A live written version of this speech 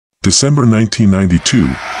December 1992,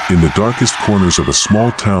 in the darkest corners of a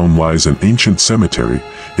small town lies an ancient cemetery,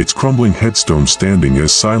 its crumbling headstones standing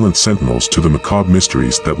as silent sentinels to the macabre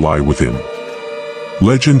mysteries that lie within.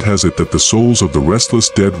 Legend has it that the souls of the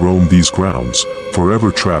restless dead roam these grounds,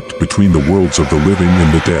 forever trapped between the worlds of the living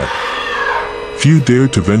and the dead. Few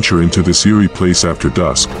dared to venture into this eerie place after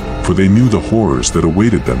dusk, for they knew the horrors that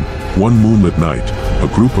awaited them. One moonlit night,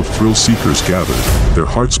 a group of thrill-seekers gathered, their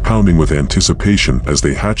hearts pounding with anticipation as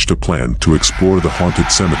they hatched a plan to explore the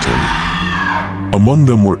haunted cemetery. Among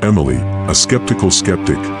them were Emily, a skeptical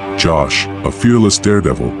skeptic, Josh, a fearless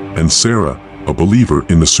daredevil, and Sarah, a believer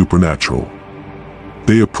in the supernatural.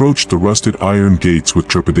 They approached the rusted iron gates with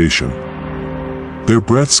trepidation, their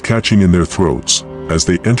breaths catching in their throats. As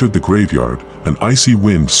they entered the graveyard, an icy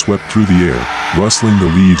wind swept through the air, rustling the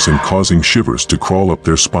leaves and causing shivers to crawl up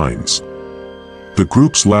their spines. The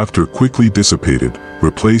group's laughter quickly dissipated,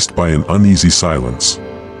 replaced by an uneasy silence.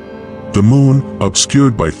 The moon,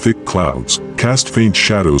 obscured by thick clouds, cast faint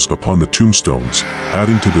shadows upon the tombstones,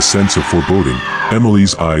 adding to the sense of foreboding.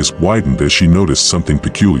 Emily's eyes widened as she noticed something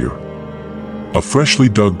peculiar. A freshly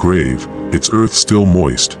dug grave, its earth still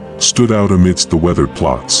moist, stood out amidst the weathered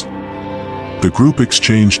plots. The group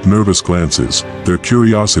exchanged nervous glances, their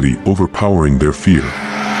curiosity overpowering their fear.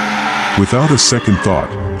 Without a second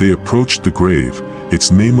thought, they approached the grave,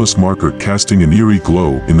 its nameless marker casting an eerie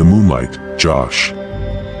glow in the moonlight. Josh,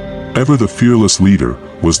 ever the fearless leader,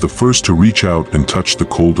 was the first to reach out and touch the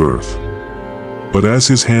cold earth. But as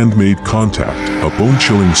his hand made contact, a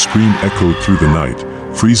bone-chilling scream echoed through the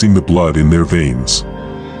night, freezing the blood in their veins.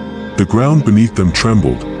 The ground beneath them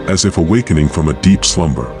trembled, as if awakening from a deep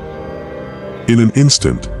slumber. In an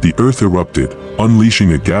instant, the earth erupted,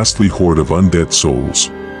 unleashing a ghastly horde of undead souls.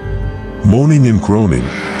 Moaning and groaning,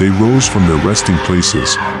 they rose from their resting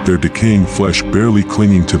places, their decaying flesh barely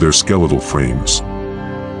clinging to their skeletal frames.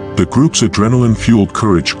 The group's adrenaline-fueled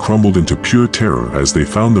courage crumbled into pure terror as they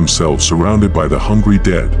found themselves surrounded by the hungry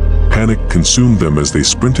dead. Panic consumed them as they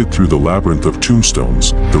sprinted through the labyrinth of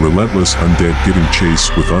tombstones, the relentless undead giving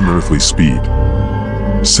chase with unearthly speed.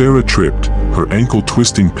 Sarah tripped, her ankle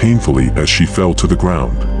twisting painfully as she fell to the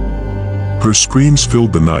ground. Her screams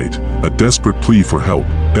filled the night, a desperate plea for help.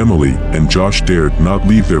 Emily and Josh dared not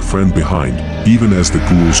leave their friend behind, even as the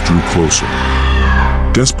ghouls drew closer.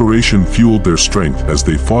 Desperation fueled their strength as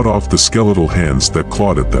they fought off the skeletal hands that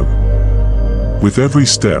clawed at them. With every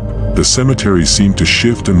step, the cemetery seemed to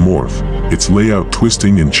shift and morph, its layout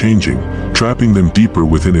twisting and changing, trapping them deeper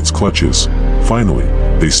within its clutches. Finally,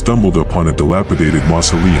 they stumbled upon a dilapidated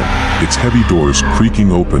mausoleum, its heavy doors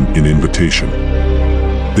creaking open in invitation.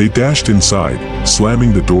 They dashed inside,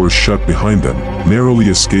 slamming the doors shut behind them, narrowly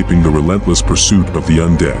escaping the relentless pursuit of the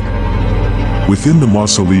undead. Within the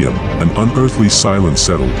mausoleum, an unearthly silence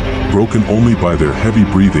settled, broken only by their heavy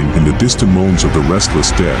breathing and the distant moans of the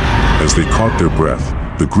restless dead. As they caught their breath,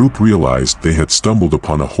 the group realized they had stumbled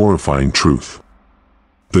upon a horrifying truth.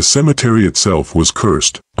 The cemetery itself was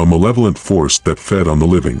cursed, a malevolent force that fed on the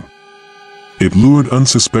living. It lured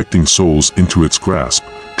unsuspecting souls into its grasp,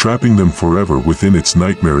 trapping them forever within its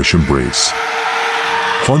nightmarish embrace.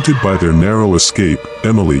 Haunted by their narrow escape,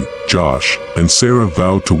 Emily, Josh, and Sarah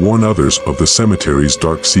vowed to warn others of the cemetery's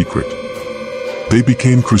dark secret. They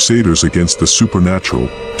became crusaders against the supernatural,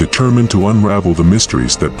 determined to unravel the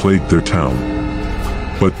mysteries that plagued their town.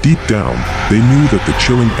 But deep down, they knew that the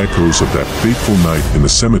chilling echoes of that fateful night in the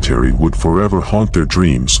cemetery would forever haunt their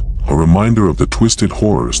dreams, a reminder of the twisted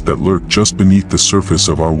horrors that lurk just beneath the surface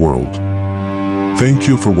of our world. Thank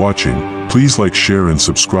you for watching. Please like, share and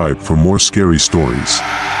subscribe for more scary stories.